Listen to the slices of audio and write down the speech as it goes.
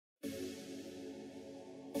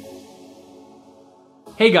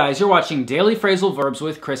Hey guys, you're watching Daily Phrasal Verbs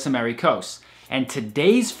with Kris and Amerikos. And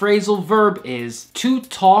today's phrasal verb is to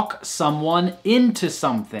talk someone into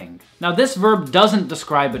something. Now this verb doesn't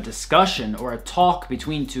describe a discussion or a talk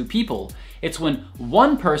between two people. It's when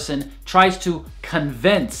one person tries to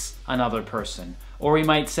convince another person. Or we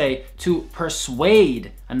might say to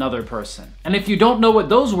persuade another person. And if you don't know what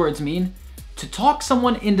those words mean, to talk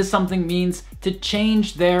someone into something means to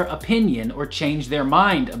change their opinion or change their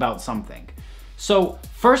mind about something. So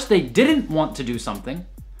first they didn't want to do something,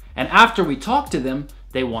 and after we talked to them,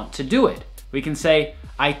 they want to do it. We can say,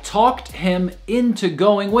 I talked him into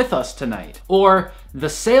going with us tonight. Or, the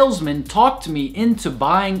salesman talked me into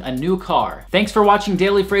buying a new car. Thanks for watching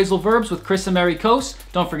Daily Phrasal Verbs with Kris and Amerikos.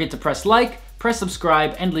 Don't forget to press like, press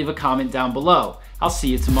subscribe, and leave a comment down below. I'll see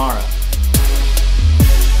you tomorrow.